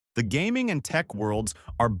The gaming and tech worlds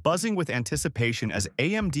are buzzing with anticipation as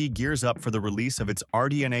AMD gears up for the release of its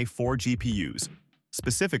RDNA 4 GPUs,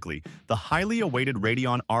 specifically the highly awaited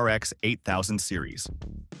Radeon RX 8000 series.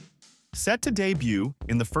 Set to debut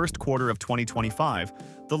in the first quarter of 2025,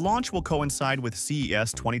 the launch will coincide with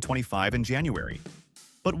CES 2025 in January.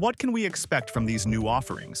 But what can we expect from these new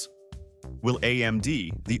offerings? Will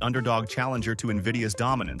AMD, the underdog challenger to NVIDIA's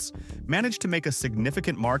dominance, manage to make a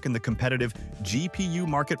significant mark in the competitive GPU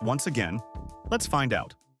market once again? Let's find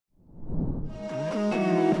out.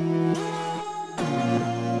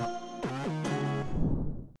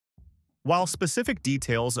 While specific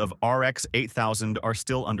details of RX 8000 are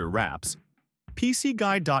still under wraps,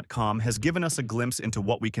 PCGuide.com has given us a glimpse into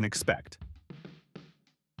what we can expect.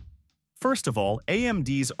 First of all,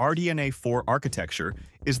 AMD's RDNA 4 architecture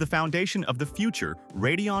is the foundation of the future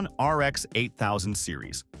Radeon RX 8000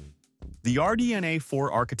 series. The RDNA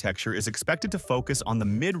 4 architecture is expected to focus on the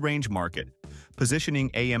mid-range market,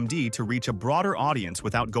 positioning AMD to reach a broader audience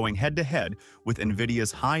without going head-to-head with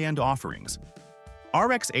NVIDIA's high-end offerings.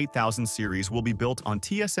 RX 8000 series will be built on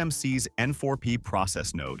TSMC's N4P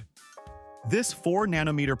process node. This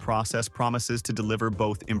 4-nanometer process promises to deliver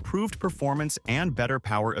both improved performance and better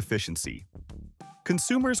power efficiency.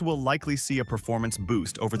 Consumers will likely see a performance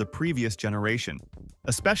boost over the previous generation,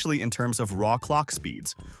 especially in terms of raw clock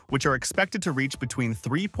speeds, which are expected to reach between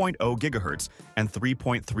 3.0 GHz and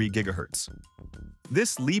 3.3 GHz.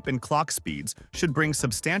 This leap in clock speeds should bring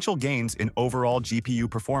substantial gains in overall GPU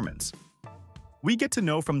performance. We get to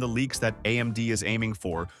know from the leaks that AMD is aiming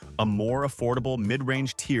for a more affordable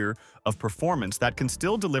mid-range tier of performance that can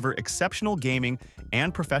still deliver exceptional gaming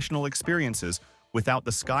and professional experiences without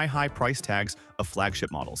the sky-high price tags of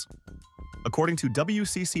flagship models. According to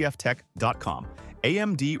WCCFtech.com,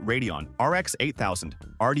 AMD Radeon RX 8000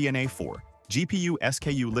 RDNA 4 GPU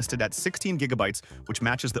SKU listed at 16 GB, which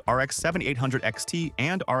matches the RX 7800 XT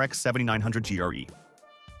and RX 7900 GRE.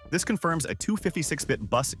 This confirms a 256-bit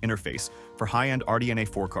bus interface for high-end RDNA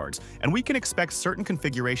 4 cards, and we can expect certain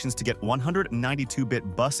configurations to get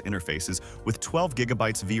 192-bit bus interfaces with 12 GB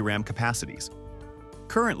VRAM capacities.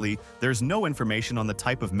 Currently, there's no information on the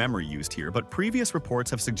type of memory used here, but previous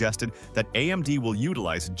reports have suggested that AMD will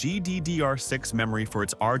utilize GDDR6 memory for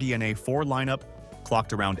its RDNA 4 lineup,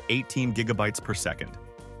 clocked around 18 GB per second.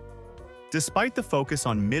 Despite the focus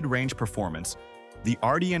on mid-range performance, the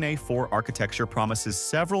RDNA 4 architecture promises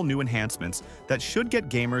several new enhancements that should get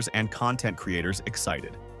gamers and content creators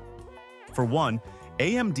excited. For one,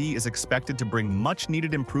 AMD is expected to bring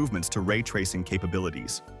much-needed improvements to ray tracing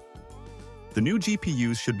capabilities. The new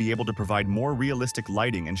GPUs should be able to provide more realistic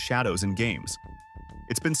lighting and shadows in games.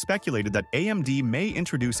 It's been speculated that AMD may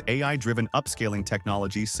introduce AI-driven upscaling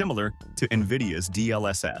technology similar to NVIDIA's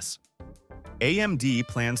DLSS. AMD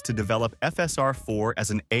plans to develop FSR4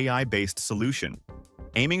 as an AI-based solution,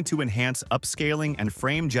 aiming to enhance upscaling and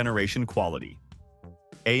frame generation quality.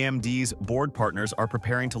 AMD's board partners are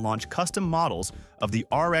preparing to launch custom models of the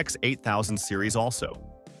RX 8000 series also.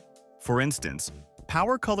 For instance,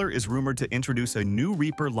 PowerColor is rumored to introduce a new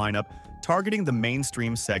Reaper lineup targeting the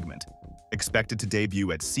mainstream segment, expected to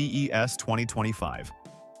debut at CES 2025.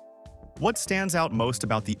 What stands out most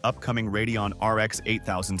about the upcoming Radeon RX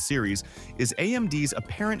 8000 series is AMD's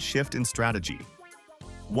apparent shift in strategy.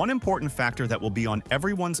 One important factor that will be on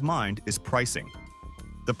everyone's mind is pricing.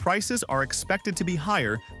 The prices are expected to be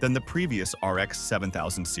higher than the previous RX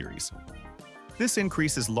 7000 series. This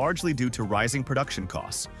increase is largely due to rising production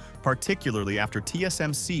costs, particularly after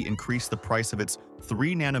TSMC increased the price of its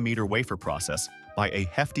 3-nanometer wafer process by a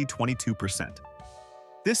hefty 22%.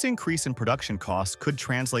 This increase in production costs could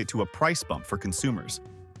translate to a price bump for consumers,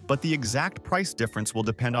 but the exact price difference will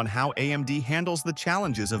depend on how AMD handles the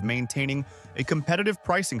challenges of maintaining a competitive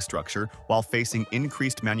pricing structure while facing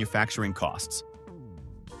increased manufacturing costs.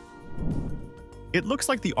 It looks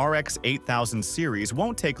like the RX 8000 series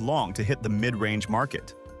won't take long to hit the mid-range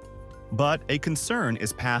market. But a concern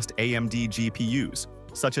is past AMD GPUs,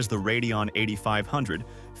 such as the Radeon 8500,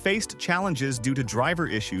 faced challenges due to driver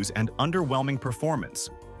issues and underwhelming performance.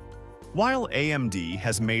 While AMD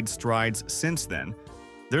has made strides since then,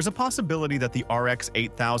 there's a possibility that the RX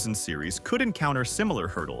 8000 series could encounter similar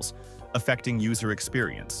hurdles, affecting user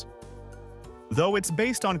experience. Though it's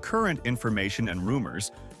based on current information and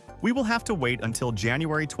rumors, we will have to wait until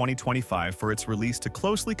January 2025 for its release to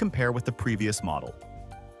closely compare with the previous model.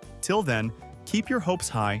 Till then, keep your hopes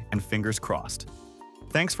high and fingers crossed.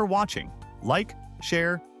 Thanks for watching. Like,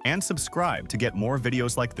 share, and subscribe to get more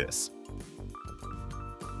videos like this.